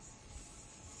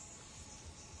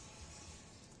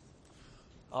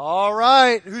All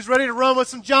right. Who's ready to run with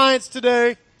some giants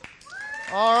today?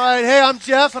 All right. Hey, I'm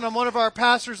Jeff, and I'm one of our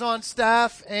pastors on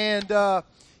staff. And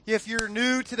if you're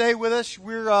new today with us,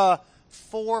 we're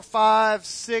 4, 5,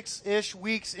 6-ish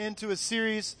weeks into a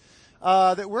series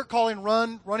that we're calling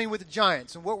Running with the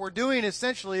Giants. And what we're doing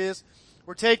essentially is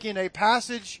we're taking a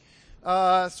passage,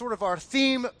 sort of our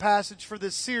theme passage for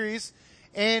this series,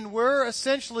 and we're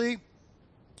essentially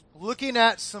looking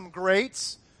at some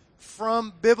greats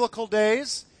from biblical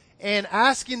days and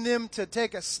asking them to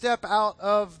take a step out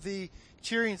of the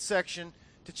cheering section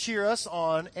to cheer us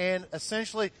on and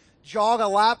essentially jog a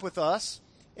lap with us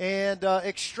and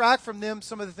extract from them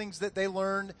some of the things that they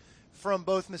learned from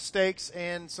both mistakes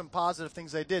and some positive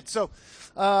things they did. So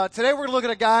today we're going to look at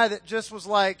a guy that just was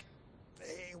like,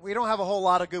 hey, we don't have a whole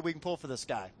lot of good we can pull for this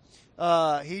guy.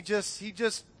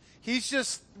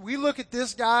 We look at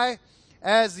this guy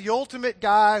as the ultimate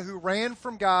guy who ran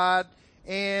from God,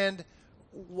 and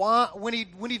when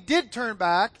he did turn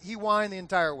back, he whined the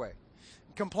entire way.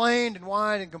 Complained and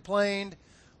whined and complained.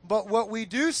 But what we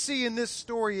do see in this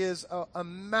story is a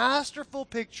masterful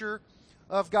picture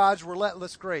of God's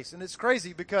relentless grace. And it's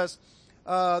crazy because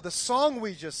the song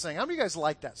we just sang, how many of you guys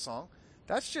like that song?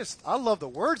 I love the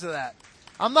words of that.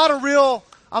 I'm not a real,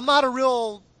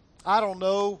 I don't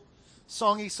know,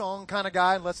 songy song kind of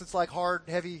guy, unless it's like hard,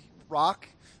 heavy rock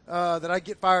that I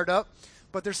get fired up.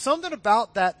 But there's something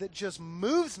about that just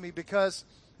moves me, because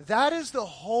that is the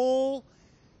whole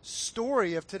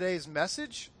story of today's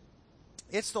message.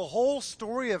 It's the whole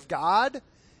story of God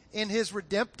in his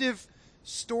redemptive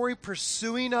story,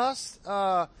 pursuing us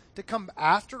to come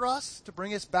after us, to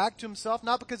bring us back to himself,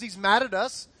 not because he's mad at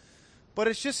us, but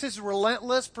it's just his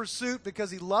relentless pursuit because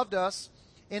he loved us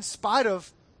in spite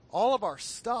of all of our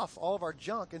stuff, all of our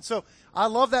junk. And so I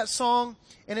love that song,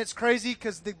 and it's crazy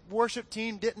because the worship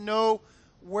team didn't know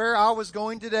where I was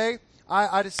going today.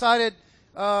 I decided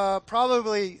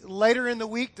probably later in the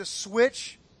week to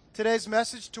switch today's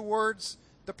message towards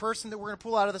the person that we're going to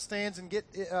pull out of the stands and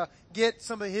get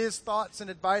some of his thoughts and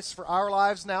advice for our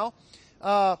lives now.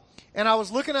 And I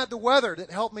was looking at the weather that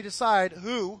helped me decide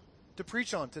who to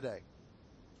preach on today.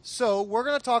 So we're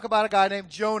going to talk about a guy named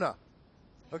Jonah.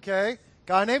 Okay?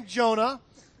 Guy named Jonah.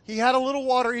 He had a little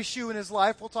water issue in his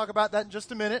life. We'll talk about that in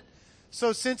just a minute.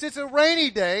 So since it's a rainy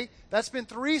day, that's been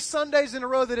 3 Sundays in a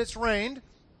row that it's rained,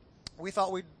 we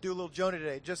thought we'd do a little Jonah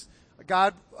today. Just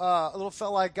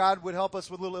felt like God would help us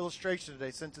with a little illustration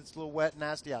today, since it's a little wet and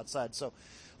nasty outside. So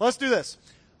let's do this.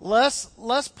 Let's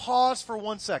pause for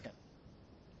 1 second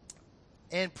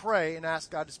and pray and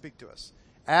ask God to speak to us.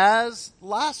 As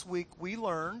last week we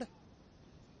learned,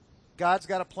 God's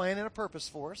got a plan and a purpose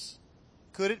for us.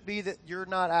 Could it be that you're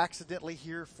not accidentally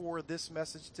here for this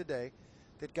message today,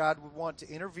 that God would want to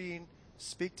intervene,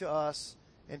 speak to us,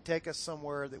 and take us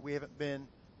somewhere that we haven't been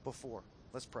before?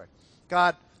 Let's pray.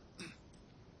 God,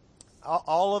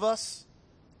 all of us,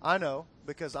 I know,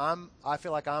 because I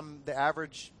feel like I'm the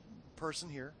average person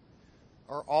here,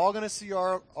 are all going to see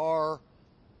our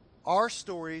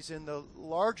stories in the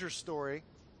larger story,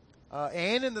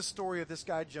 and in the story of this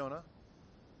guy Jonah,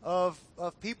 of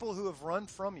people who have run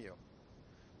from you.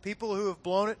 People who have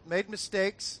blown it, made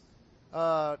mistakes,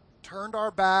 turned our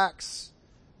backs,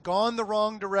 gone the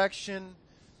wrong direction,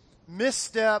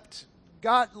 misstepped,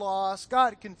 got lost,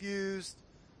 got confused,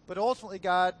 but ultimately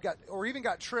got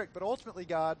tricked. But ultimately,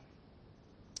 God,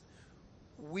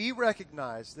 we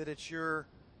recognize that it's your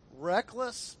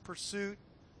reckless pursuit,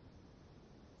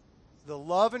 the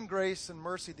love and grace and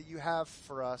mercy that you have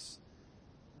for us,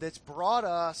 that's brought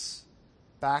us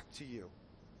back to you.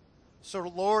 So,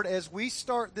 Lord, as we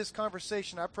start this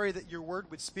conversation, I pray that your word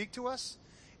would speak to us,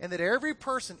 and that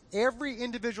every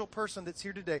individual person that's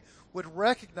here today would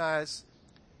recognize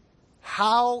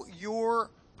how you're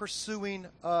pursuing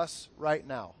us right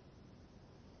now.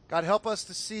 God, help us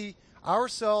to see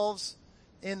ourselves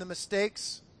in the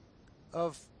mistakes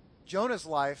of Jonah's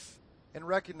life and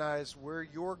recognize where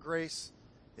your grace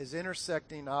is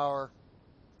intersecting our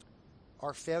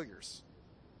failures,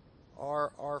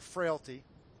 our frailty,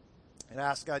 and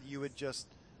ask, God, you would just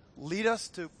lead us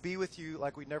to be with you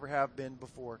like we never have been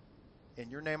before. In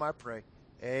your name I pray.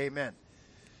 Amen.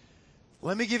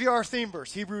 Let me give you our theme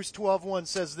verse. Hebrews 12:1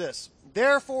 says this: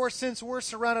 Therefore, since we're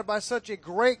surrounded by such a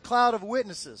great cloud of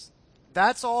witnesses,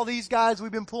 that's all these guys we've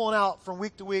been pulling out from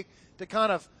week to week to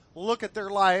kind of look at their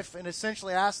life and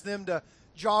essentially ask them to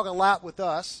jog a lap with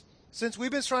us. Since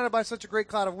we've been surrounded by such a great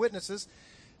cloud of witnesses,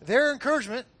 their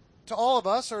encouragement to all of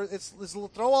us is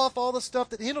throw off all the stuff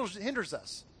that hinders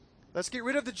us. Let's get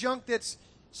rid of the junk that's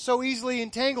so easily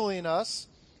entangling us,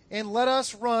 and let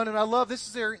us run. And I love this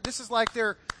is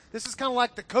kind of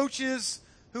like the coach's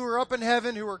who are up in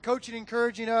heaven, who are coaching,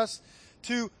 encouraging us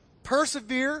to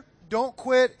persevere, don't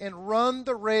quit, and run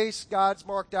the race God's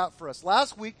marked out for us.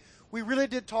 Last week, we really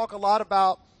did talk a lot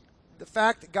about the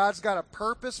fact that God's got a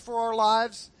purpose for our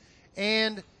lives,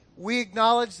 and we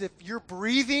acknowledge that if you're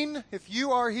breathing, if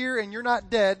you are here and you're not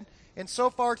dead, and so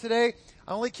far today,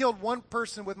 I only killed one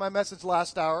person with my message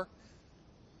last hour.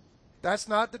 That's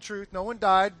not the truth. No one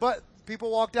died, but people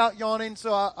walked out yawning,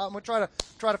 so I'm going to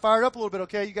try to fire it up a little bit,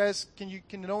 okay? You guys,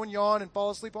 can no one yawn and fall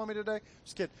asleep on me today?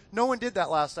 Just kidding. No one did that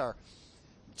last hour.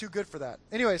 Too good for that.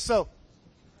 Anyway, so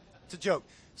it's a joke.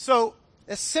 So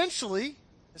essentially,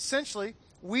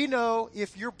 we know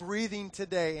if you're breathing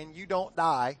today and you don't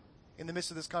die in the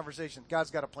midst of this conversation,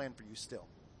 God's got a plan for you still.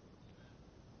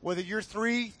 Whether you're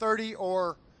 3, 30,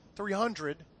 or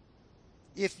 300,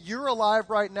 if you're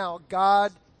alive right now,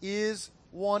 God is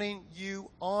wanting you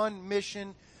on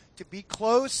mission to be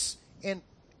close and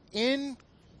in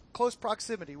close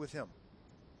proximity with Him.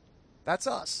 That's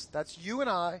us. That's you and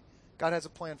I. God has a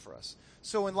plan for us.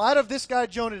 So in light of this guy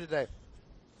Jonah today,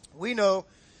 we know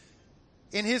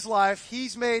in his life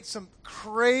he's made some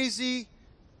crazy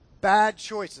bad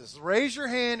choices. Raise your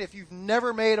hand if you've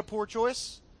never made a poor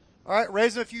choice. All right,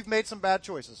 raise them if you've made some bad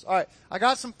choices. All right, I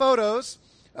got some photos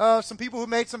of some people who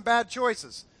made some bad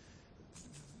choices.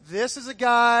 This is a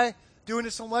guy doing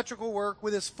some electrical work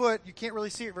with his foot. You can't really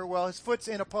see it very well. His foot's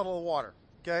in a puddle of water,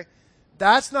 okay?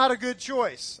 That's not a good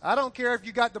choice. I don't care if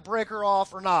you got the breaker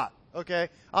off or not, okay?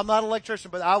 I'm not an electrician,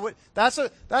 but I would. That's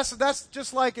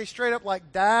just like a straight up like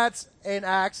that's an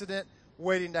accident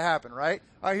waiting to happen, right?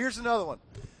 All right, here's another one.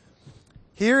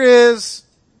 Here is.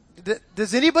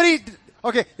 Does anybody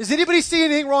see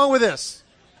anything wrong with this?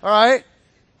 All right,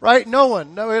 right? No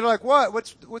one. No, they're like, what?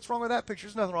 What's wrong with that picture?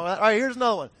 There's nothing wrong with that. All right, here's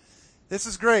another one. This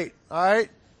is great. All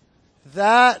right,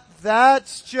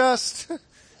 that's just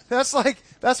that's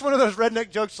one of those redneck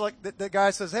jokes like the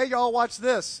guy says, "Hey, y'all, watch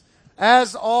this."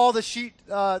 As all the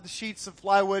sheets of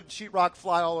plywood, sheetrock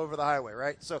fly all over the highway,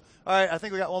 right? So, all right, I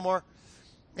think we got one more.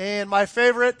 And my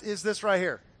favorite is this right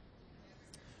here.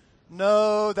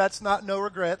 No, that's not no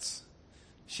regrets.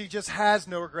 She just has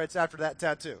no regrets after that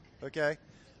tattoo, okay?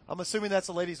 I'm assuming that's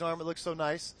a lady's arm. It looks so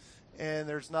nice. And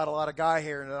there's not a lot of guy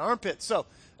hair in an armpit. So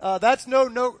that's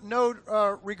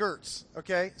no regrets,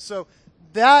 okay? So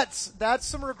that's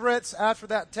some regrets after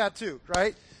that tattoo,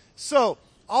 right? So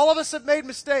all of us have made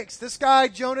mistakes. This guy,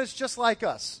 Jonah's just like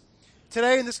us.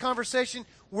 Today in this conversation,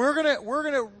 we're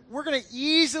gonna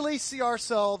easily see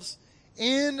ourselves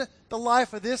in the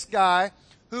life of this guy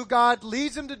who God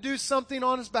leads him to do something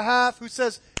on his behalf, who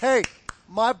says, hey,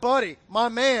 my buddy, my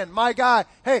man, my guy,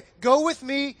 hey, go with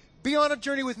me, be on a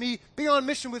journey with me, be on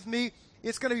mission with me,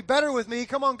 it's going to be better with me,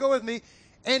 come on, go with me.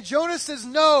 And Jonah says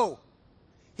no.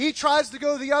 He tries to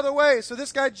go the other way. So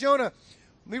this guy Jonah,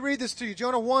 let me read this to you.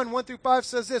 Jonah 1:1-5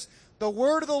 says this, the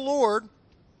word of the Lord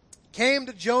came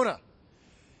to Jonah.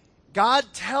 God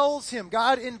tells him,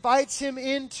 God invites him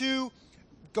into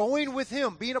going with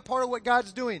him, being a part of what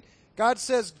God's doing. God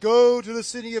says, go to the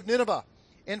city of Nineveh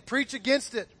and preach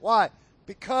against it. Why?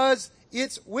 Because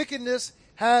its wickedness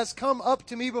has come up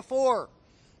to me before.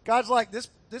 God's like,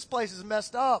 this place is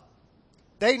messed up.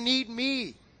 They need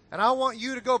me. And I want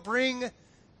you to go bring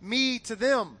me to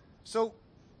them. So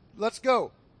let's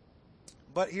go.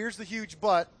 But here's the huge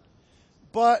but.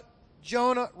 But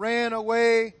Jonah ran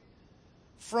away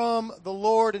from the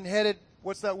Lord and headed,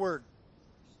 what's that word?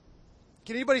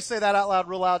 Can anybody say that out loud,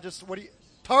 real loud? Just what do you...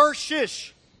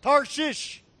 Tarshish.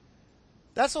 Tarshish.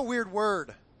 That's a weird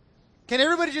word. Can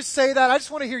everybody just say that? I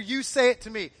just want to hear you say it to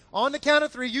me. On the count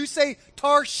of 3, you say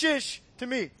Tarshish to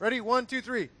me. Ready? 1, 2,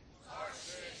 3.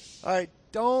 Tarshish. All right.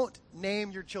 Don't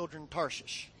name your children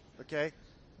Tarshish. Okay?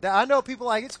 I know people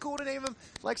like, it's cool to name them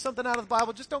like something out of the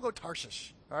Bible. Just don't go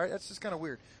Tarshish. All right? That's just kind of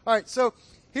weird. All right. So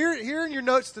here in your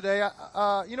notes today,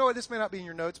 you know what? This may not be in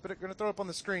your notes, but I'm going to throw it up on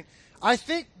the screen. I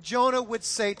think Jonah would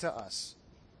say to us,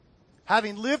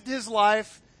 having lived his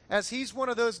life as he's one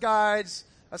of those guys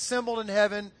assembled in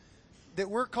heaven that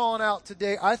we're calling out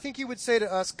today, I think he would say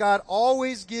to us, God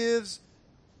always gives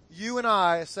you and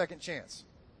I a second chance.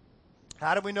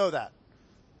 How do we know that?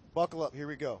 Buckle up. Here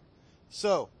we go.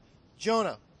 So,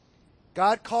 Jonah,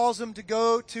 God calls him to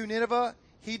go to Nineveh.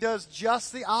 He does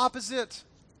just the opposite.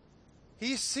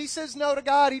 He says no to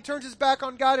God. He turns his back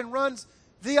on God and runs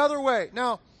the other way.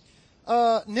 Now,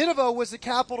 Nineveh was the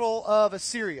capital of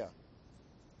Assyria.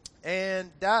 And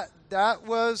that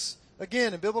was,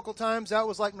 again, in biblical times, that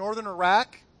was like northern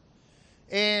Iraq.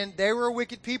 And they were a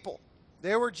wicked people.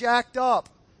 They were jacked up.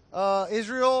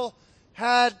 Israel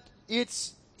had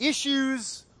its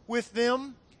issues with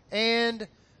them. And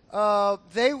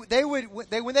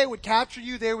when they would capture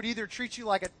you, they would either treat you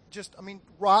like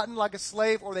rotten like a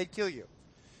slave, or they'd kill you.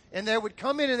 And they would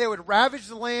come in and they would ravage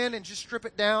the land and just strip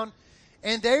it down.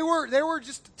 And they were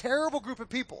just a terrible group of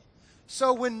people.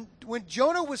 So when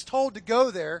Jonah was told to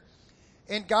go there,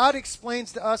 and God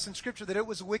explains to us in Scripture that it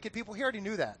was wicked people, he already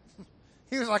knew that.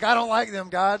 He was like, I don't like them,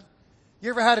 God. You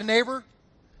ever had a neighbor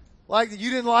like that you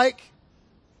didn't like?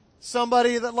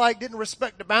 Somebody that didn't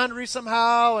respect the boundaries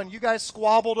somehow, and you guys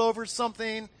squabbled over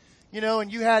something,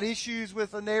 and you had issues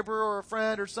with a neighbor or a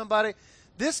friend or somebody.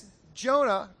 This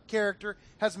Jonah character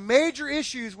has major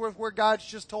issues with where God's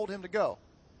just told him to go.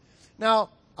 Now,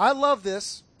 I love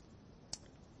this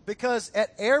because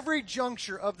at every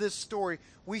juncture of this story,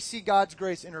 we see God's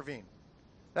grace intervene.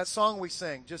 That song we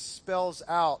sang just spells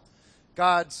out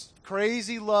God's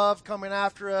crazy love coming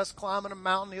after us, climbing a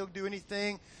mountain. He'll do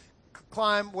anything,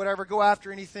 climb whatever, go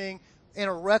after anything in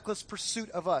a reckless pursuit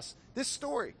of us. This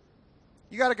story,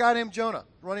 you got a guy named Jonah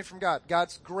running from God.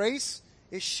 God's grace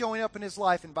is showing up in his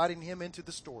life, inviting him into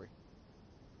the story.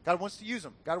 God wants to use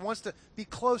him. God wants to be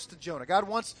close to Jonah. God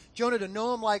wants Jonah to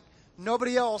know him like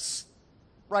nobody else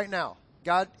right now.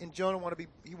 God and Jonah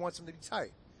he wants him to be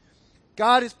tight.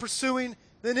 God is pursuing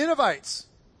the Ninevites.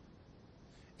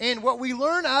 And what we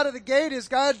learn out of the gate is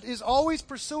God is always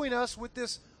pursuing us with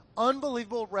this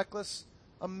unbelievable, reckless,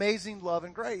 amazing love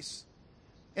and grace.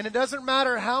 And it doesn't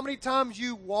matter how many times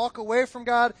you walk away from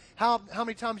God, how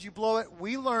many times you blow it,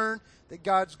 we learn that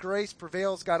God's grace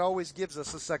prevails. God always gives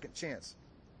us a second chance.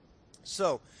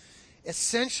 So,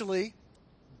 essentially,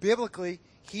 biblically,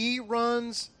 he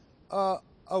runs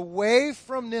away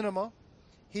from Nineveh.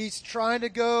 He's trying to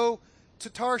go to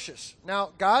Tarshish.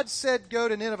 Now, God said go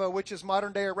to Nineveh, which is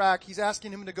modern-day Iraq. He's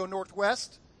asking him to go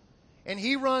northwest. And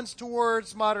he runs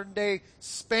towards modern-day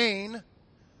Spain,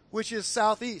 which is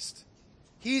southeast.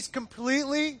 He's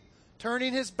completely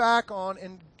turning his back on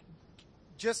and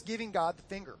just giving God the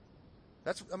finger.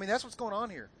 That's what's going on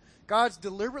here. God's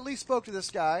deliberately spoke to this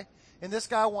guy, and this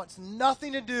guy wants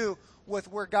nothing to do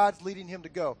with where God's leading him to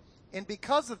go. And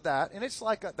because of that, and it's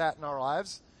like that in our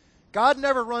lives, God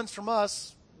never runs from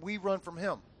us, we run from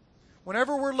him.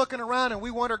 Whenever we're looking around and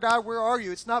we wonder, God, where are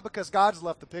you? It's not because God's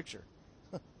left the picture.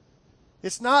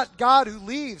 It's not God who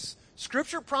leaves.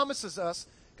 Scripture promises us,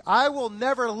 I will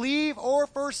never leave or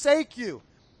forsake you.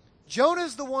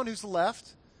 Jonah's the one who's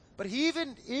left, but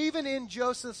even in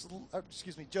Joseph,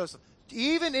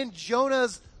 even in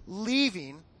Jonah's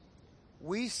leaving,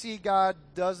 we see God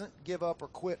doesn't give up or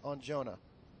quit on Jonah.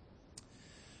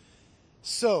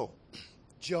 So,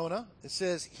 Jonah, it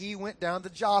says he went down to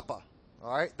Joppa.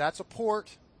 All right, that's a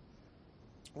port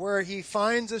where he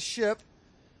finds a ship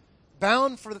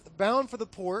bound for the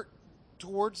port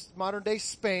towards modern-day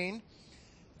Spain.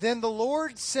 Then the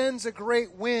Lord sends a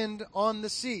great wind on the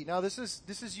sea. Now, this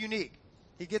is unique.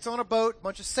 He gets on a boat, a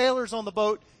bunch of sailors on the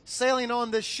boat, sailing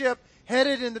on this ship,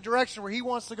 headed in the direction where he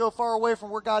wants to go, far away from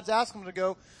where God's asked him to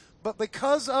go. But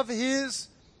because of his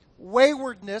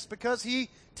waywardness, because he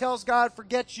tells God,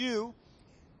 forget you,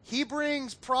 he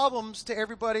brings problems to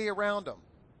everybody around him.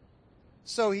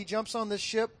 So he jumps on this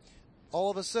ship. All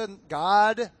of a sudden,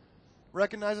 God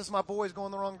recognizes my boy's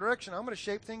going the wrong direction. I'm going to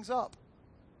shape things up.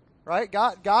 Right?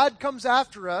 God comes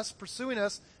after us, pursuing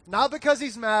us, not because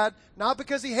he's mad, not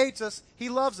because he hates us. He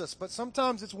loves us. But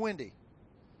sometimes it's windy.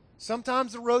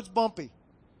 Sometimes the road's bumpy.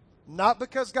 Not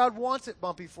because God wants it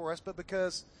bumpy for us, but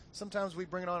because sometimes we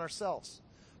bring it on ourselves.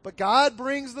 But God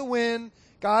brings the wind.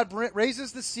 God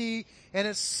raises the sea. And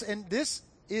this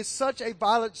is such a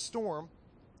violent storm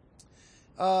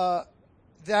that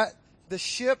the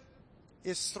ship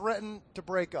is threatened to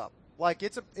break up. Like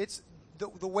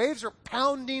the waves are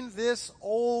pounding this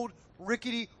old,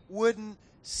 rickety, wooden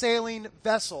sailing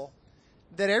vessel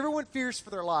that everyone fears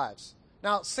for their lives.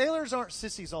 Now, sailors aren't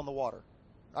sissies on the water.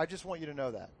 I just want you to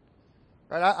know that.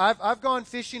 Right? I've gone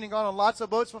fishing and gone on lots of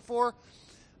boats before.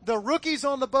 The rookies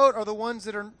on the boat are the ones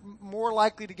that are more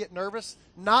likely to get nervous,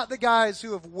 not the guys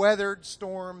who have weathered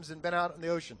storms and been out in the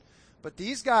ocean. But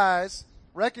these guys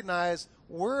recognize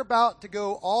we're about to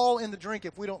go all in the drink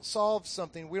if we don't solve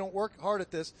something. We don't work hard at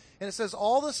this. And it says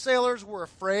all the sailors were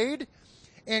afraid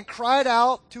and cried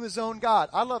out to his own God.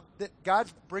 I love that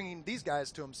God's bringing these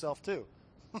guys to himself too.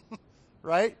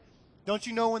 Right? Don't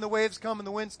you know when the waves come and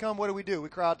the winds come, what do? We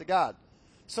cry out to God.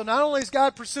 So not only is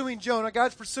God pursuing Jonah,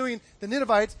 God's pursuing the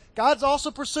Ninevites, God's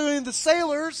also pursuing the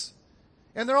sailors.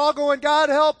 And they're all going, God,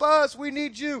 help us. We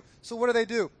need you. So what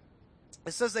do?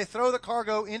 It says they throw the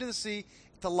cargo into the sea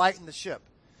to lighten the ship.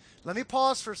 Let me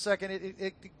pause for a second.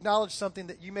 It acknowledge something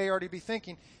that you may already be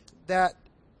thinking, that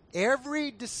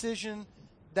every decision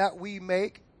that we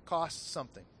make costs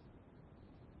something.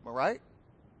 Am I right?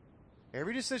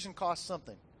 Every decision costs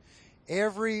something.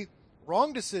 Every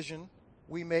wrong decision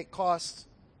we make costs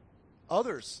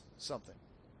others something.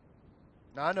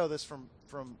 Now, I know this from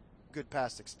good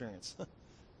past experience.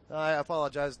 I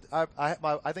apologize.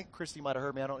 I think Christy might have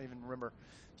heard me. I don't even remember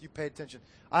if you paid attention.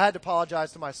 I had to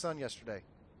apologize to my son yesterday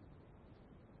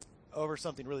over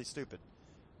something really stupid.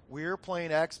 We were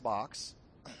playing Xbox,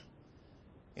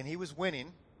 and he was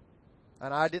winning,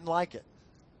 and I didn't like it.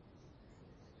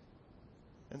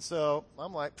 And so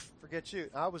I'm like, forget you.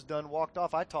 I was done, walked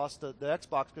off. I tossed the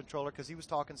Xbox controller because he was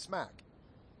talking smack.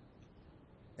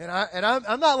 And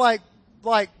I'm not like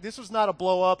this was not a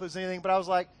blow up as anything, but I was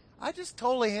like, I just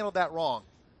totally handled that wrong.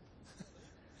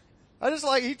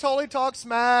 He totally talked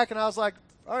smack, and I was like,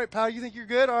 all right, pal, you think you're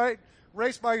good? All right,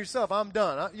 race by yourself. I'm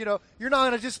done. You're not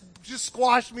going to just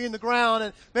squash me in the ground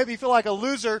and make me feel like a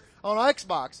loser on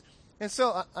Xbox. And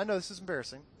so I know this is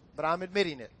embarrassing, but I'm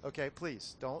admitting it. Okay,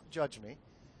 please don't judge me.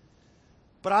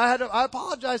 But I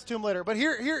apologized to him later. But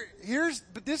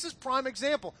but this is prime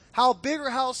example. How big or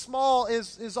how small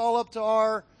is all up to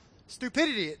our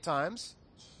stupidity at times.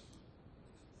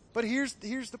 But here's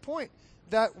the point,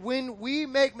 that when we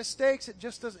make mistakes, it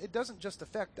doesn't just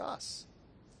affect us.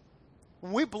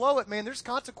 When we blow it, man, there's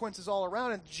consequences all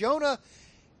around, and Jonah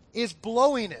is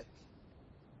blowing it.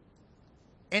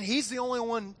 And he's the only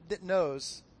one that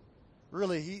knows.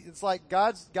 Really, it's like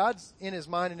God's in his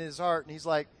mind and in his heart, and he's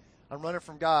like, I'm running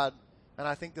from God, and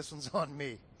I think this one's on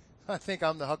me. I think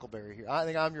I'm the huckleberry here. I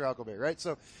think I'm your huckleberry, right?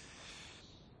 So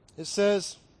it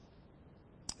says,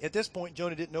 at this point,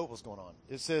 Jonah didn't know what was going on.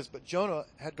 It says, but Jonah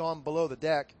had gone below the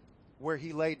deck where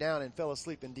he lay down and fell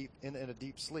asleep in a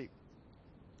deep sleep.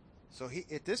 So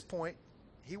at this point,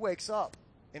 he wakes up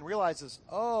and realizes,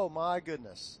 oh my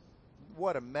goodness,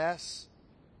 what a mess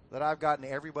that I've gotten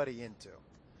everybody into.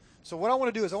 So what I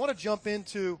want to do is I want to jump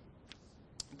into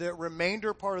the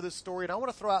remainder part of this story, and I want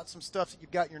to throw out some stuff that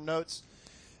you've got in your notes.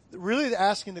 Really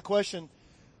asking the question,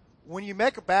 when you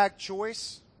make a bad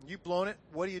choice, you've blown it,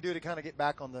 what do you do to kind of get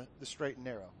back on the straight and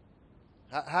narrow?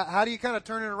 How do you kind of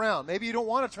turn it around? Maybe you don't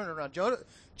want to turn it around.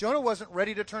 Jonah wasn't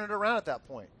ready to turn it around at that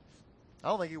point. I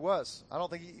don't think he was. I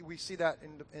don't think we see that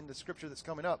in the scripture that's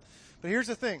coming up. But here's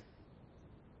the thing.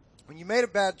 When you made a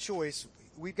bad choice,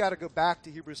 we've got to go back to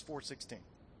Hebrews 4:16.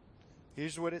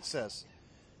 Here's what it says.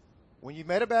 When you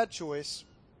made a bad choice,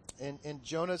 and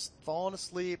Jonah's fallen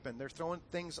asleep, and they're throwing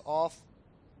things off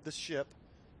the ship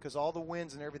because all the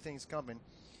winds and everything's coming,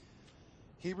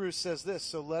 Hebrews says this,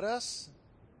 so let us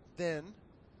then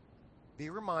be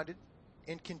reminded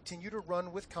and continue to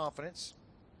run with confidence,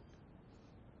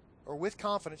 or with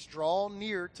confidence draw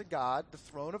near to God, the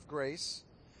throne of grace,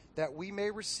 that we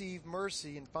may receive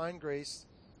mercy and find grace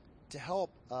to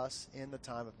help us in the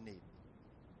time of need.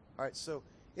 All right, so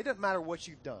it doesn't matter what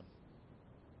you've done.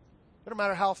 It doesn't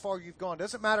matter how far you've gone. It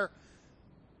doesn't matter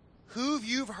who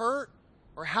you've hurt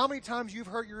or how many times you've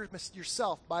hurt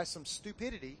yourself by some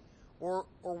stupidity or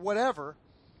whatever.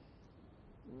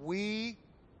 We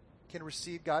can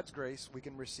receive God's grace. We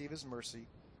can receive his mercy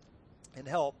and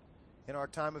help in our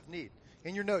time of need.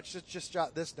 In your notes, just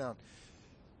jot this down.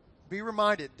 Be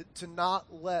reminded to not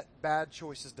let bad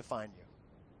choices define you.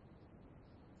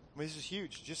 I mean, this is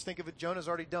huge. Just think of it. Jonah's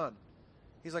already done.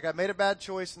 He's like, I made a bad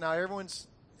choice, and now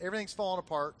everything's falling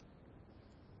apart.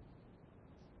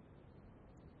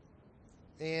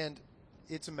 And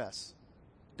it's a mess.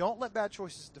 Don't let bad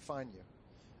choices define you.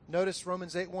 Notice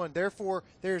Romans 8:1. Therefore,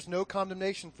 there is no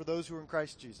condemnation for those who are in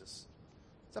Christ Jesus.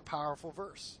 It's a powerful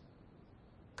verse.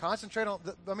 Concentrate on,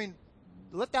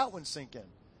 let that one sink in.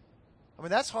 I mean,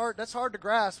 that's hard to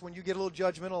grasp when you get a little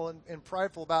judgmental and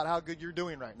prideful about how good you're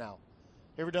doing right now.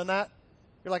 You ever done that?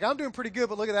 You're like, I'm doing pretty good,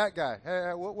 but look at that guy.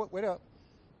 Hey, wait up.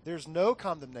 There's no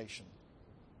condemnation.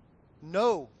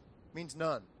 No means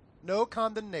none. No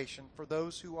condemnation for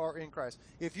those who are in Christ.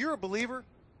 If you're a believer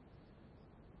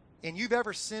and you've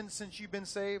ever sinned since you've been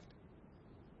saved,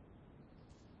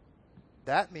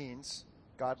 that means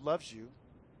God loves you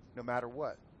no matter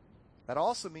what. That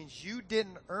also means you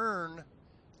didn't earn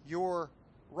your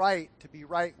right to be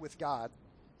right with God.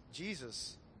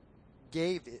 Jesus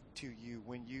gave it to you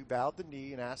when you bowed the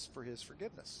knee and asked for his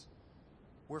forgiveness.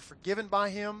 We're forgiven by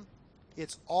him.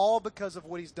 It's all because of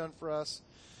what he's done for us.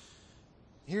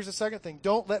 Here's the second thing.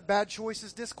 Don't let bad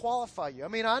choices disqualify you. I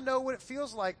mean, I know what it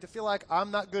feels like to feel like I'm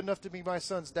not good enough to be my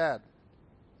son's dad.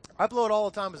 I blow it all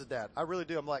the time as a dad. I really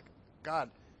do. I'm like, God,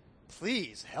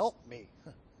 please help me.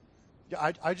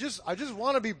 I just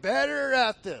want to be better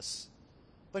at this.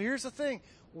 But here's the thing.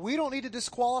 We don't need to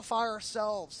disqualify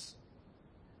ourselves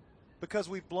because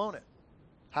we've blown it.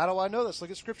 How do I know this?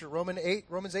 Look at Scripture, Romans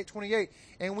 8:28.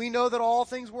 And we know that all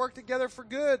things work together for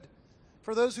good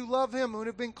for those who love him and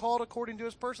have been called according to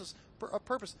his purpose.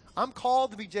 I'm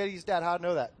called to be JD's dad. How do I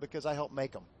know that? Because I helped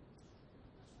make him.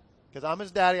 Because I'm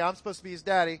his daddy. I'm supposed to be his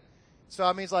daddy. So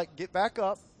I mean, it's like, get back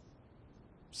up.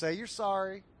 Say you're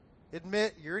sorry.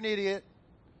 Admit you're an idiot.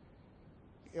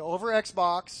 Over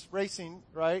Xbox racing,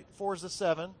 right? Forza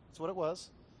 7. That's what it was.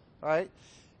 All right?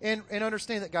 And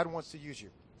understand that God wants to use you.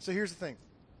 So here's the thing.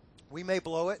 We may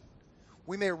blow it.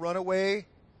 We may run away.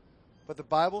 But the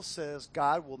Bible says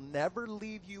God will never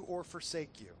leave you or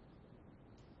forsake you.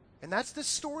 And that's the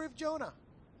story of Jonah.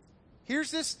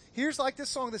 Here's like this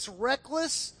song, this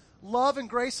reckless love and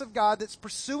grace of God that's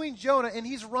pursuing Jonah, and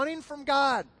he's running from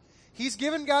God. He's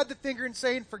giving God the finger and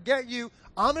saying, forget you,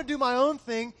 I'm going to do my own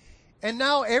thing. And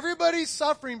now everybody's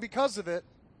suffering because of it.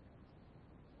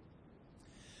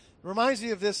 It reminds me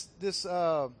of this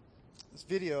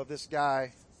video of this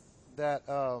guy that,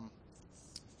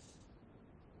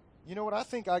 you know what, I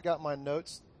think I got my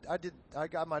notes. I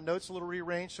got my notes a little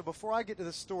rearranged. So before I get to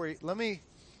this story, let me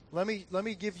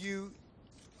give you,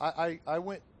 I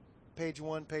went page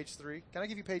 1, page 3. Can I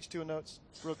give you page 2 of notes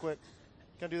real quick?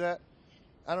 Can I do that?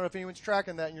 I don't know if anyone's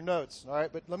tracking that in your notes, all right?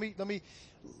 But let me,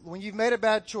 when you've made a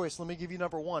bad choice, let me give you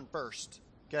number 1 first,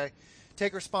 okay?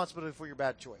 Take responsibility for your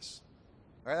bad choice.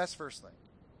 All right, that's the first thing.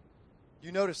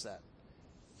 You notice that.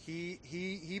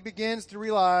 He begins to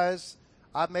realize,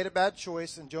 I've made a bad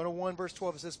choice. In Jonah 1, verse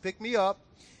 12, it says, pick me up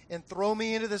and throw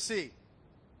me into the sea.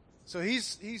 So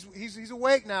he's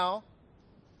awake now.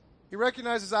 He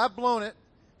recognizes I've blown it.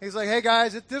 He's like, hey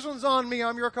guys, if this one's on me,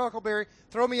 I'm your Huckleberry.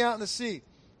 Throw me out in the sea.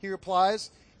 He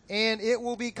replies, and it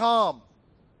will be calm.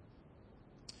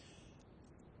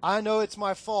 I know it's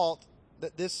my fault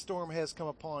that this storm has come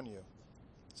upon you.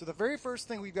 So the very first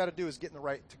thing we've got to do is get in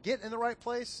the right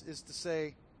place is to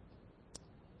say,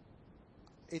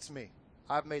 it's me.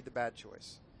 I've made the bad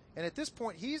choice. And at this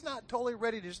point, he's not totally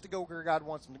ready just to go where God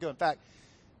wants him to go. In fact,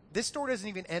 this story doesn't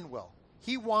even end well.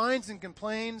 He whines and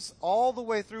complains all the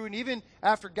way through, and even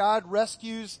after God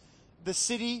rescues the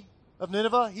city of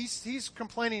Nineveh, he's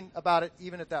complaining about it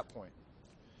even at that point.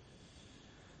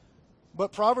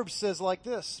 But Proverbs says like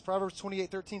this. Proverbs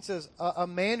 28:13 says, a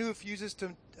man who refuses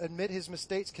to admit his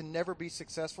mistakes can never be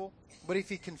successful. But if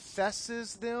he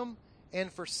confesses them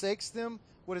and forsakes them,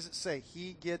 what does it say?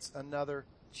 He gets another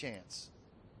chance.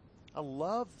 I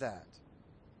love that.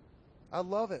 I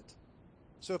love it.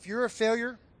 So if you're a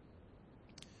failure,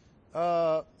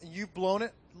 you've blown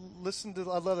it. Listen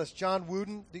to, I love this. John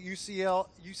Wooden, the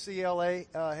UCLA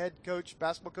head coach,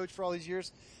 basketball coach for all these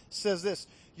years, says this: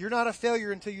 you're not a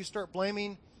failure until you start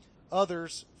blaming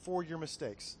others for your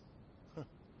mistakes.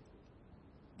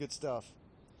 Good stuff.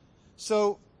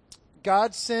 So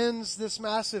God sends this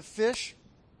massive fish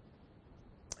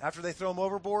after they throw him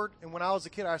overboard. And when I was a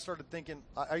kid, I used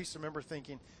to remember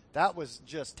thinking, that was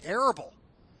just terrible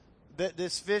that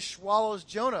this fish swallows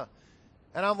Jonah.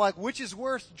 And I'm like, which is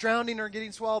worse, drowning or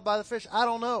getting swallowed by the fish? I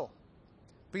don't know.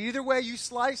 But either way you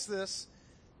slice this,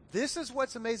 this is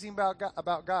what's amazing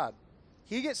about God.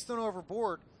 He gets thrown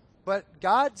overboard, but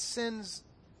God sends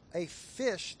a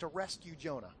fish to rescue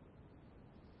Jonah.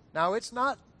 Now,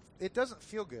 it doesn't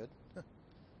feel good.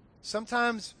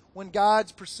 Sometimes when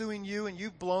God's pursuing you and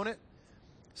you've blown it,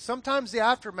 sometimes the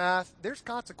aftermath, there's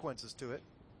consequences to it.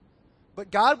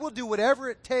 But God will do whatever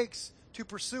it takes to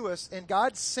pursue us, and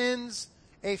God sends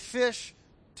a fish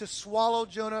to swallow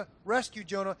Jonah, rescue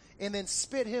Jonah, and then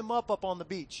spit him up on the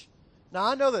beach. Now,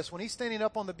 I know this. When he's standing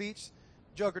up on the beach,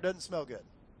 Joker doesn't smell good.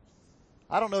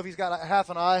 I don't know if he's got half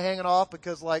an eye hanging off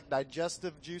because, like,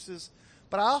 digestive juices.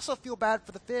 But I also feel bad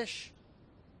for the fish.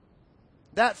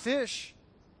 That fish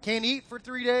can't eat for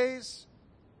 3 days.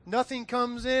 Nothing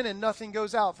comes in and nothing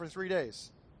goes out for 3 days.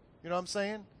 You know what I'm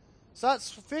saying? So that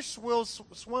fish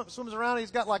swims around. And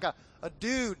he's got like a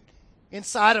dude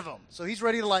inside of him. So he's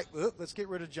ready to let's get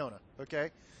rid of Jonah. Okay?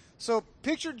 So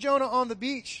picture Jonah on the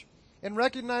beach and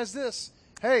recognize this.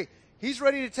 Hey, he's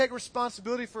ready to take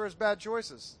responsibility for his bad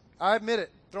choices. I admit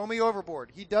it. Throw me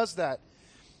overboard. He does that.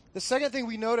 The second thing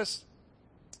we notice,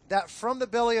 that from the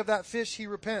belly of that fish he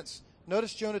repents.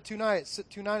 Notice Jonah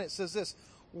 2:9, it says this: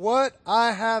 what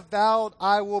I have vowed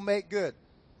I will make good.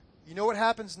 You know what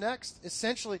happens next?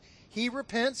 Essentially, he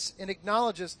repents and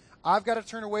acknowledges, I've got to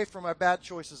turn away from my bad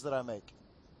choices that I make.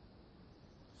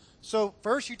 So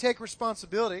first you take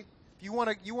responsibility. If you want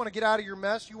to get out of your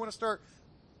mess, you want to start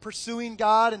pursuing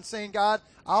God and saying, God,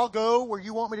 I'll go where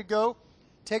you want me to go.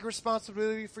 Take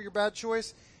responsibility for your bad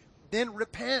choice. Then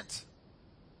repent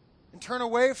and turn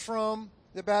away from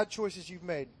the bad choices you've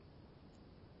made.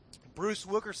 Bruce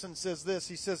Wilkerson says this.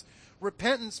 He says,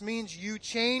 repentance means you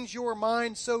change your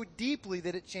mind so deeply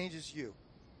that it changes you.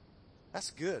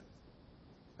 That's good.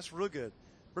 That's real good.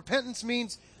 Repentance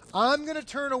means I'm going to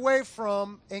turn away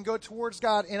from and go towards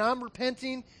God, and I'm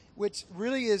repenting, which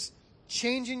really is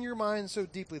changing your mind so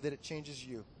deeply that it changes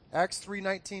you. Acts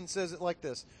 3:19 says it like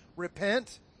this: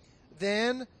 repent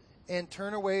then and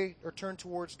turn away or turn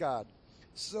towards God,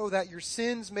 so that your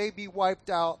sins may be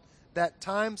wiped out, that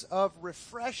times of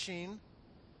refreshing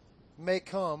may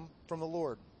come from the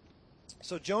Lord.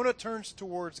 So Jonah turns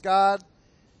towards God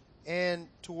and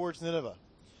towards Nineveh.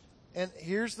 And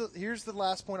here's the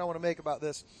last point I want to make about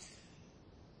this.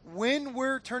 When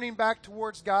we're turning back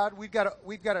towards God, we've got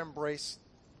to embrace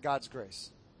God's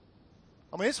grace.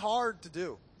 I mean, it's hard to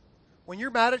do. When you're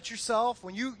mad at yourself,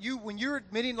 when you're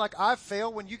admitting like I've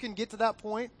failed, when you can get to that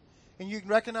point and you can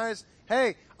recognize,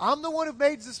 hey, I'm the one who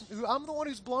made this, I'm the one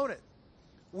who's blown it.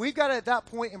 We've got to at that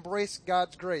point embrace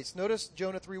God's grace. Notice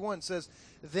Jonah 3:1 says,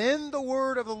 "Then the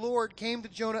word of the Lord came to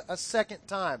Jonah a second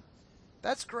time."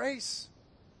 That's grace.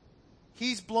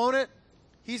 He's blown it.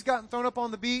 He's gotten thrown up on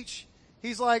the beach.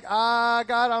 He's like, God,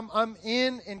 I'm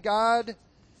in, and God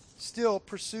still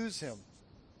pursues him.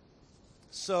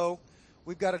 So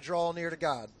we've got to draw near to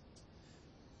God.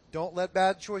 Don't let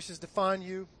bad choices define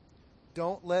you.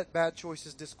 Don't let bad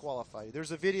choices disqualify you.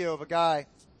 There's a video of a guy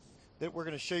that we're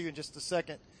going to show you in just a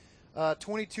second.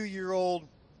 22-year-old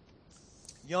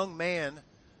young man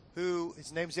who,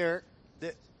 his name's Eric,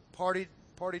 that partied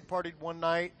one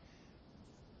night,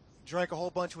 drank a whole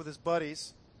bunch with his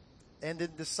buddies, and then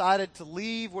decided to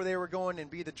leave where they were going and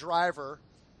be the driver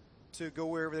to go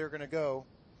wherever they were going to go.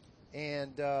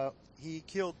 And he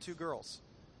killed 2 girls.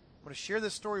 I'm going to share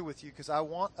this story with you because I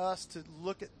want us to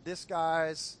look at this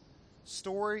guy's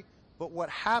story, but what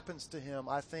happens to him,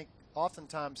 I think,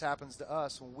 oftentimes happens to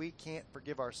us when we can't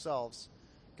forgive ourselves.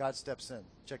 God steps in.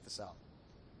 Check this out.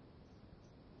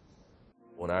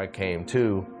 When I came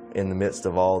to, in the midst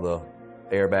of all the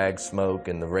airbag smoke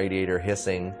and the radiator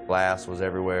hissing, glass was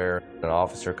everywhere. An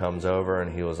officer comes over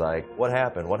and he was like, "What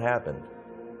happened? What happened?"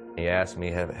 He asked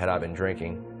me, had I been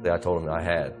drinking? I told him I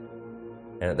had.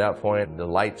 And at that point, the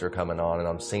lights are coming on and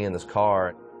I'm seeing this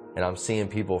car and I'm seeing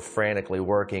people frantically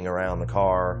working around the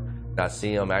car. I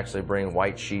see them actually bring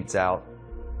white sheets out,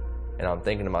 and I'm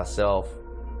thinking to myself,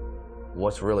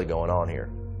 what's really going on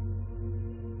here?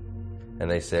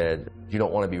 And they said, "You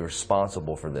don't want to be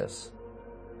responsible for this."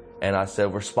 And I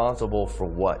said, "Responsible for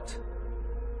what?"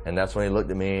 And that's when he looked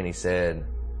at me and he said,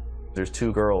 "There's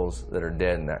 2 girls that are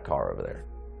dead in that car over there."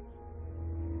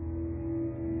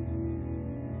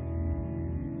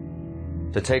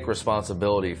 To take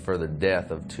responsibility for the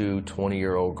death of 2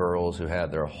 20-year-old girls who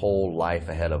had their whole life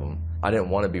ahead of them, I didn't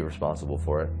want to be responsible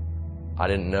for it. I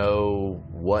didn't know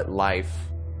what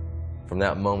life from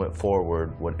that moment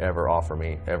forward would ever offer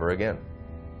me ever again.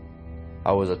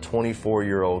 I was a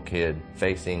 24-year-old kid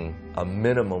facing a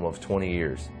minimum of 20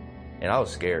 years, and I was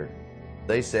scared.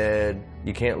 They said,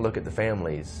 "You can't look at the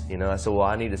families." I said, "Well,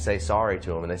 I need to say sorry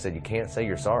to them." And they said, "You can't say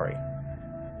you're sorry."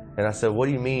 And I said, "What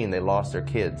do you mean they lost their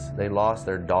kids? They lost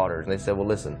their daughters." And they said, "Well,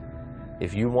 listen,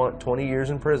 if you want 20 years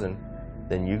in prison,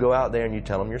 then you go out there and you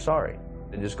tell them you're sorry.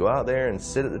 And just go out there and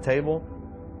sit at the table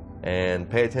and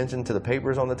pay attention to the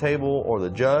papers on the table or the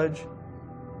judge."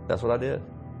 That's what I did.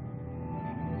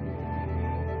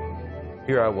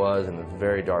 Here I was in this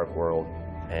very dark world,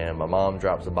 and my mom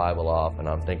drops the Bible off, and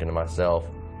I'm thinking to myself,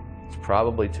 it's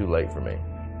probably too late for me.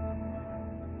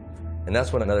 And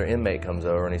that's when another inmate comes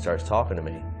over and he starts talking to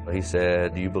me. He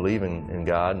said, "Do you believe in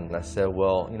God?" And I said,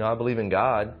 "Well, I believe in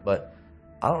God, but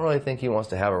I don't really think he wants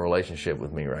to have a relationship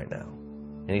with me right now."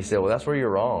 And he said, "Well, that's where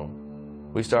you're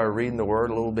wrong." We started reading the Word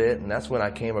a little bit, and that's when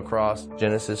I came across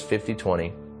Genesis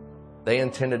 50:20. They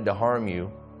intended to harm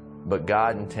you, but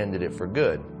God intended it for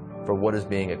good, for what is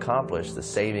being accomplished, the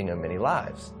saving of many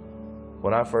lives.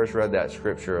 When I first read that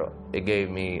scripture, it gave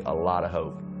me a lot of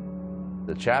hope.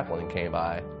 The chaplain came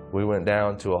by. We went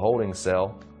down to a holding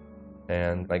cell,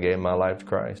 and I gave my life to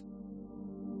Christ.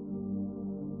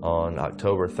 On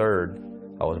October 3rd,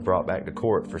 I was brought back to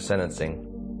court for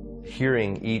sentencing.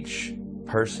 Hearing each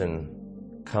person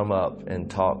come up and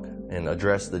talk and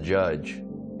address the judge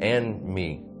and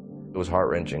me, it was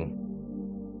heart-wrenching.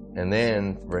 And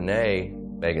then Renee,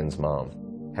 Megan's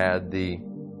mom, had the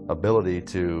ability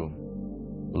to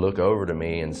look over to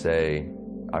me and say,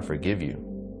 "I forgive you."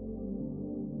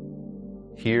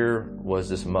 Here was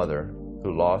this mother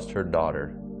who lost her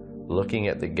daughter, looking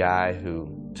at the guy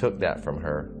who took that from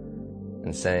her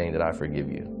and saying that I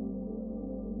forgive you.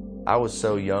 I was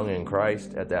so young in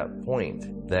Christ at that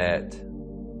point that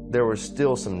there was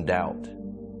still some doubt.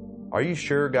 Are you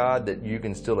sure, God, that you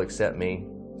can still accept me?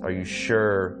 Are you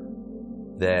sure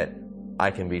that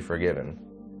I can be forgiven?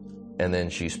 And then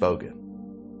she spoke it.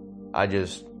 I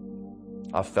just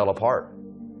I fell apart.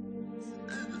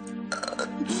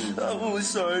 I'm really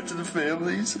sorry to the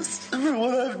families for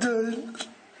what I've done.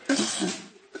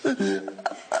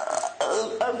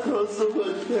 I've caused so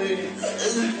much pain, and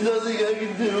there's nothing I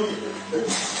can do.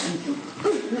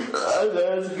 I've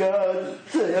asked God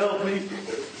to help me,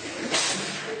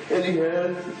 and He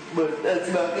has, but that's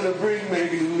not going to bring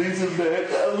Megan and Lisa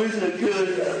back. I wish I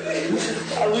could.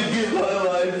 I would give my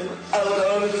life. I would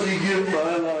honestly give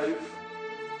my life.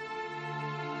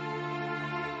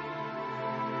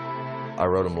 I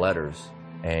wrote them letters,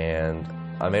 and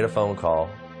I made a phone call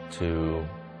to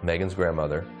Megan's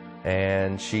grandmother,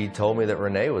 and she told me that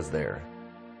Renee was there.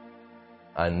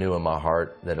 I knew in my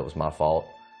heart that it was my fault.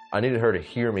 I needed her to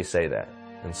hear me say that.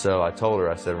 And so I told her,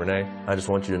 I said, Renee, I just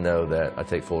want you to know that I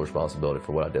take full responsibility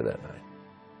for what I did that night.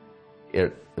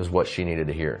 It was what she needed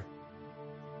to hear.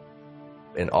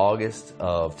 In August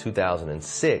of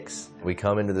 2006, we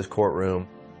come into this courtroom.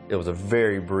 It was a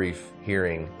very brief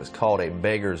hearing. It's called a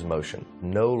beggar's motion.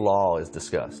 No law is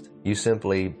discussed. You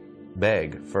simply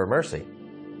beg for mercy.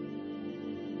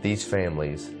 These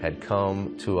families had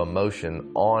come to a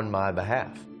motion on my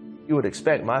behalf. You would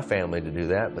expect my family to do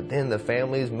that, but then the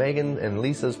families, Megan and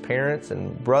Lisa's parents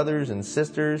and brothers and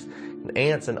sisters, and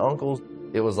aunts and uncles,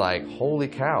 it was like, holy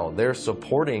cow, they're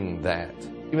supporting that.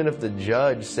 Even if the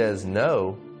judge says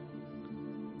no,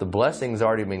 the blessing's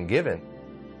already been given.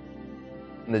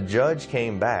 And the judge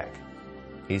came back.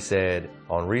 He said,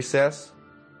 on recess,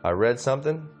 I read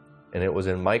something, and it was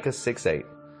in Micah 6:8.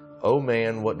 O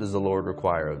man, what does the Lord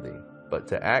require of thee? But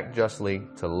to act justly,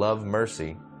 to love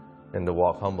mercy, and to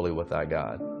walk humbly with thy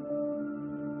God.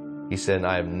 He said,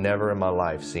 I have never in my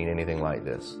life seen anything like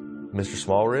this. Mr.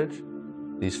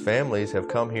 Smallridge, these families have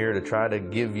come here to try to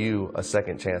give you a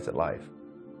second chance at life.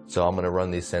 So I'm going to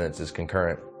run these sentences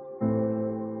concurrent.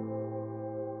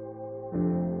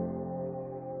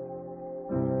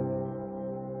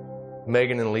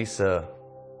 Megan and Lisa,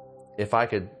 if I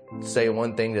could say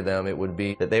one thing to them, it would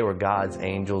be that they were God's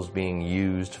angels being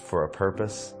used for a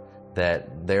purpose,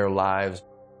 that their lives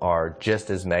are just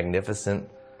as magnificent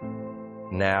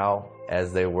now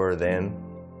as they were then,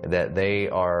 that they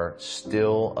are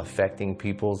still affecting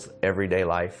people's everyday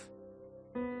life.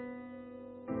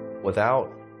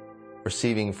 Without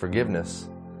receiving forgiveness,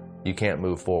 you can't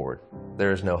move forward.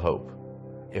 There is no hope.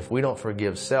 If we don't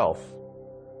forgive self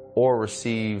or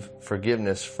receive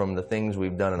forgiveness from the things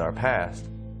we've done in our past,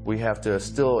 we have to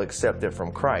still accept it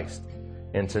from Christ,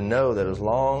 and to know that as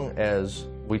long as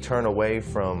we turn away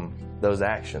from those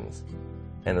actions,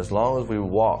 and as long as we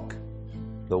walk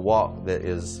the walk that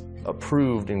is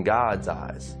approved in God's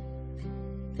eyes,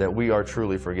 that we are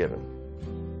truly forgiven.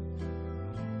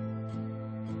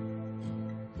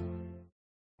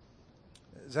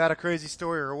 Is that a crazy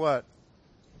story or what?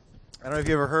 I don't know if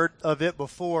you ever heard of it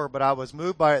before, but I was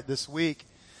moved by it this week,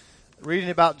 reading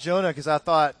about Jonah, because I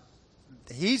thought,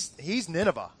 he's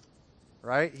Nineveh,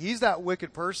 right? He's that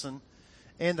wicked person,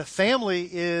 and the family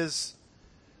is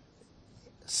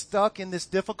stuck in this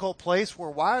difficult place where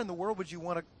why in the world would you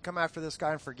want to come after this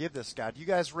guy and forgive this guy? Do you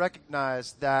guys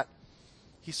recognize that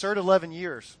he served 11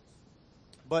 years,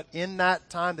 but in that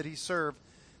time that he served,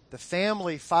 the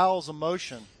family files a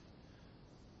motion,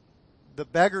 the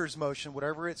beggar's motion,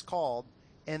 whatever it's called,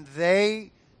 and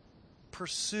they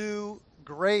pursue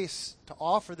grace to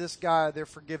offer this guy their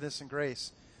forgiveness and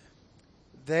grace.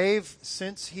 They've,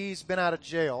 since he's been out of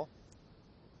jail,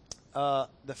 the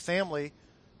family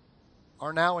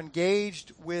are now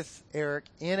engaged with Eric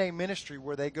in a ministry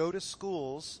where they go to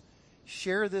schools,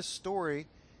 share this story,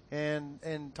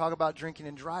 and talk about drinking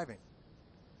and driving.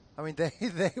 I mean,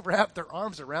 they wrapped their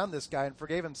arms around this guy and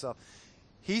forgave himself.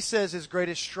 He says his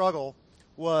greatest struggle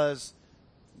was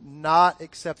not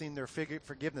accepting their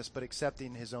forgiveness, but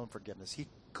accepting his own forgiveness. He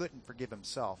couldn't forgive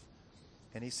himself.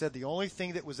 And he said the only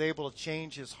thing that was able to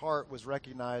change his heart was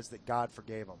recognize that God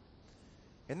forgave him.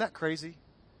 Isn't that crazy?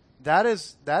 That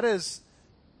is,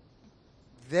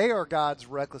 they are God's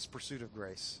reckless pursuit of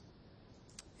grace.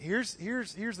 Here's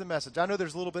the message. I know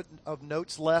there's a little bit of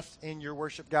notes left in your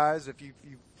worship, guys, if you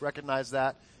recognize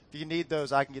that. If you need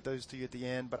those, I can get those to you at the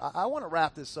end. But I want to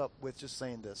wrap this up with just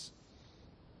saying this.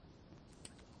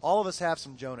 All of us have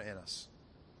some Jonah in us.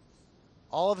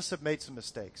 All of us have made some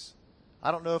mistakes.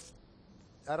 I don't know if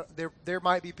there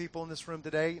might be people in this room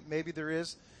today, maybe there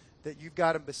is, that you've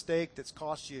got a mistake that's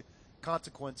cost you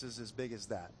consequences as big as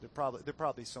that. There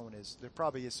probably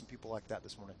is some people like that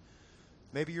this morning.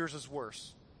 Maybe yours is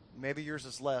worse. Maybe yours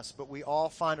is less. But we all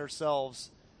find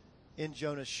ourselves in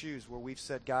Jonah's shoes where we've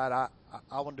said, God,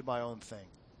 I want to do my own thing.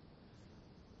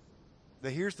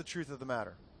 But here's the truth of the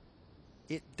matter.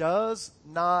 It does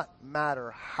not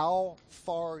matter how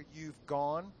far you've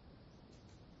gone.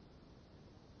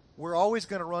 We're always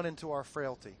going to run into our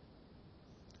frailty.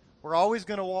 We're always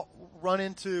going to run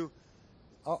into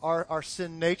our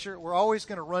sin nature. We're always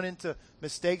going to run into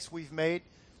mistakes we've made.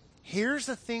 Here's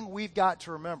the thing we've got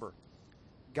to remember.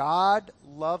 God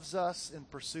loves us and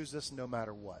pursues us no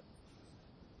matter what.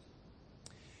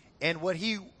 And what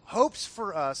he hopes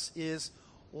for us is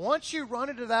once you run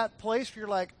into that place where you're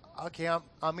like, okay,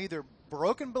 I'm either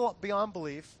broken beyond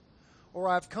belief or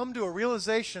I've come to a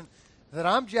realization that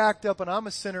I'm jacked up and I'm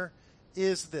a sinner,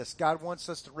 is this. God wants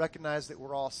us to recognize that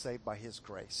we're all saved by his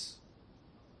grace.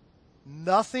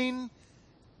 Nothing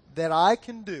that I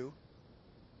can do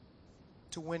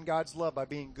to win God's love by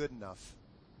being good enough.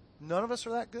 None of us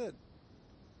are that good.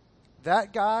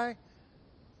 That guy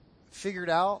figured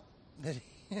out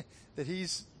that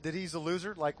he's a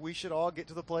loser, like we should all get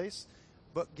to the place,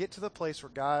 but get to the place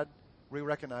where we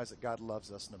recognize that God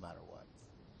loves us no matter what.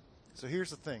 So here's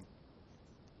the thing.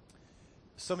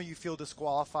 Some of you feel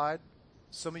disqualified.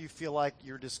 Some of you feel like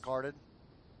you're discarded.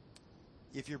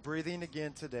 If you're breathing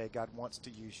again today, God wants to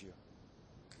use you.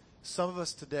 Some of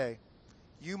us today,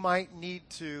 you might need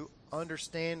to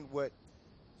understand what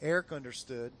Eric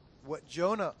understood, what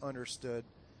Jonah understood,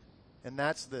 and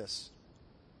that's this.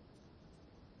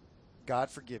 God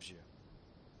forgives you.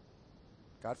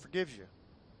 God forgives you.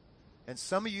 And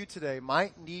some of you today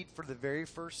might need for the very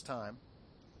first time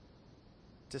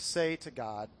to say to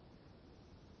God,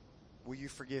 will you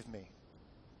forgive me?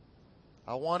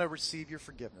 I want to receive your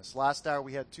forgiveness. Last hour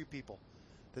we had two people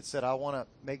that said, I want to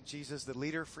make Jesus the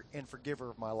leader and forgiver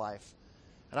of my life.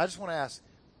 And I just want to ask,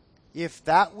 if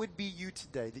that would be you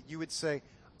today, that you would say,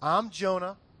 I'm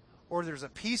Jonah, or there's a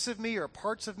piece of me or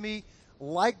parts of me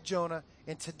like Jonah,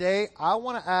 and today I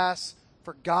want to ask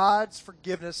for God's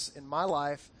forgiveness in my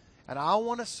life, and I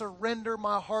want to surrender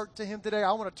my heart to him today.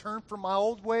 I want to turn from my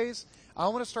old ways. I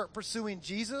want to start pursuing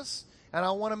Jesus, and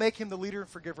I want to make him the leader and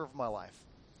forgiver of my life.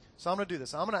 So I'm going to do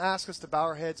this. I'm going to ask us to bow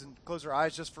our heads and close our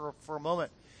eyes just for a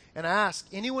moment and ask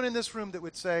anyone in this room that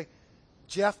would say,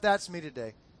 Jeff, that's me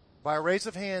today. By a raise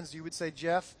of hands, you would say,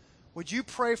 Jeff, would you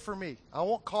pray for me? I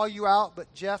won't call you out,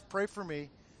 but Jeff, pray for me.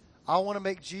 I want to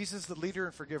make Jesus the leader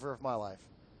and forgiver of my life.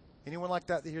 Anyone like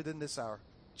that here in this hour?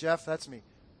 Jeff, that's me.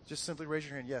 Just simply raise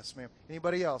your hand. Yes, ma'am.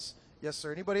 Anybody else? Yes,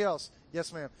 sir. Anybody else?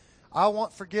 Yes, ma'am. I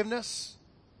want forgiveness,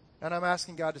 and I'm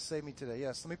asking God to save me today.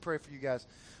 Yes, let me pray for you guys.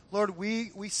 Lord,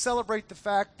 we celebrate the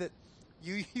fact that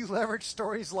you leverage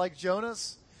stories like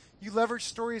Jonah's. You leverage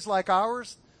stories like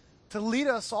ours to lead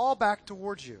us all back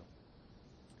towards you.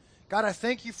 God, I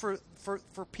thank you for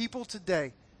people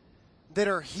today that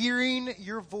are hearing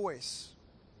your voice,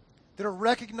 that are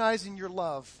recognizing your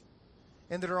love,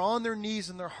 and that are on their knees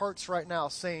in their hearts right now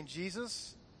saying,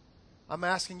 Jesus, I'm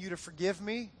asking you to forgive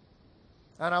me,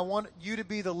 and I want you to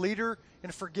be the leader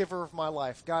and forgiver of my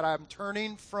life. God, I'm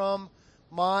turning from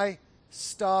my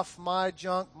stuff, my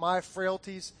junk, my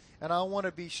frailties, and I want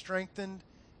to be strengthened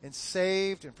and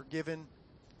saved and forgiven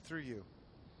through you.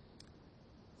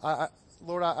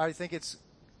 Lord, I think it's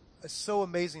so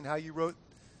amazing how you wrote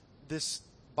this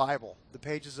Bible, the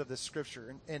pages of this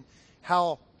scripture, and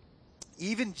how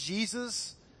even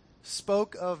Jesus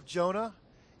spoke of Jonah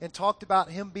and talked about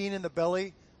him being in the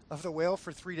belly of the whale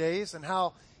for 3 days and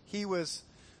how he was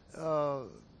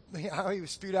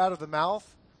spewed out of the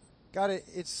mouth. God,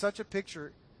 it's such a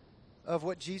picture of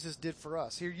what Jesus did for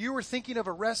us. Here, you were thinking of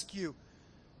a rescue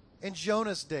in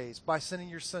Jonah's days by sending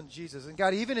your son Jesus. And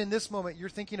God, even in this moment, you're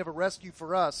thinking of a rescue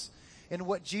for us in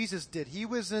what Jesus did. He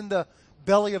was in the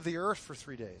belly of the earth for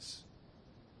 3 days.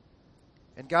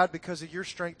 And God, because of your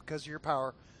strength, because of your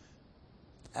power,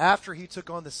 after he took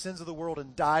on the sins of the world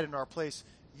and died in our place,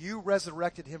 you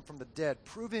resurrected him from the dead,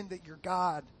 proving that you're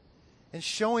God and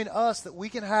showing us that we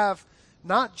can have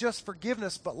not just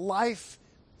forgiveness, but life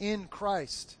in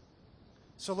Christ.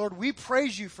 So, Lord, we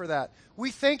praise you for that.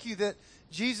 We thank you that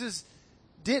Jesus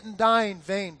didn't die in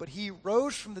vain, but he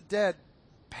rose from the dead,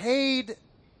 paid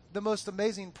the most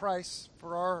amazing price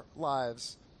for our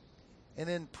lives, and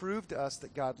then proved to us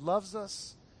that God loves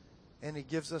us and he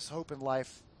gives us hope and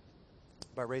life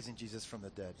by raising Jesus from the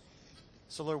dead.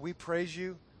 So, Lord, we praise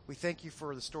you. We thank you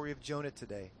for the story of Jonah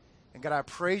today. And God, I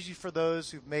praise you for those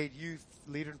who've made you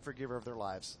leader and forgiver of their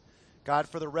lives. God,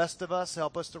 for the rest of us,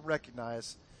 help us to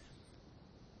recognize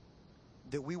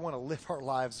that we want to live our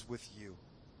lives with you,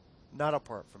 not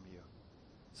apart from you.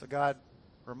 So, God,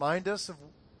 remind us of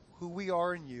who we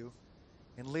are in you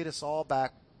and lead us all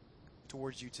back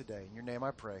towards you today. In your name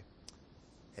I pray.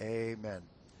 Amen.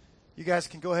 You guys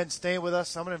can go ahead and stand with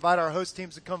us. I'm going to invite our host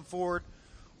teams to come forward.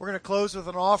 We're going to close with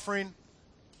an offering.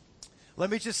 Let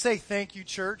me just say thank you,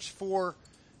 church, for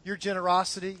your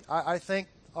generosity. I thank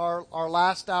our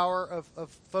last hour of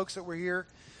folks that were here.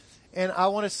 And I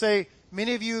want to say,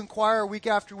 many of you inquire week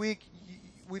after week.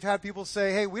 We've had people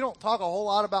say, hey, we don't talk a whole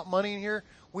lot about money in here.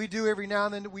 We do every now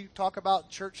and then. We talk about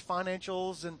church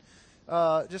financials and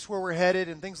just where we're headed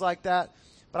and things like that.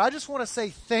 But I just want to say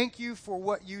thank you for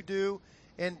what you do.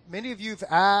 And many of you have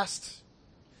asked,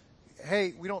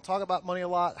 hey, we don't talk about money a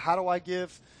lot. How do I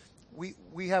give?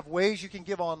 We have ways you can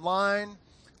give online.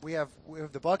 We have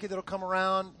the bucket that'll come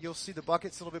around. You'll see the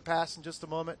buckets that'll be passed in just a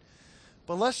moment.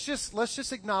 But let's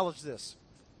just acknowledge this.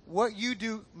 What you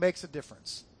do makes a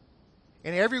difference.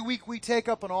 And every week we take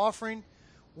up an offering.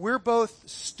 We're both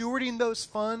stewarding those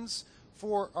funds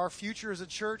for our future as a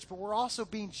church, but we're also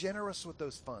being generous with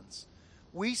those funds.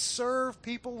 We serve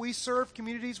people. We serve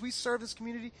communities. We serve this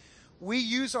community. We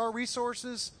use our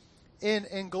resources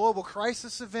in global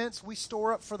crisis events. We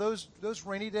store up for those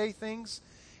rainy day things.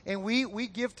 And we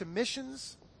give to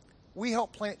missions. We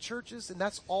help plant churches, and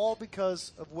that's all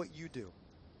because of what you do.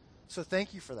 So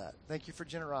thank you for that. Thank you for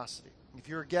generosity. If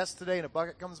you're a guest today and a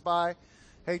bucket comes by,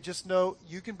 hey, just know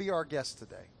you can be our guest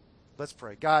today. Let's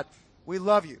pray. God, we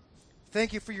love you.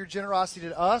 Thank you for your generosity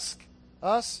to us,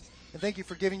 and thank you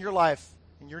for giving your life.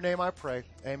 In your name I pray.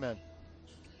 Amen.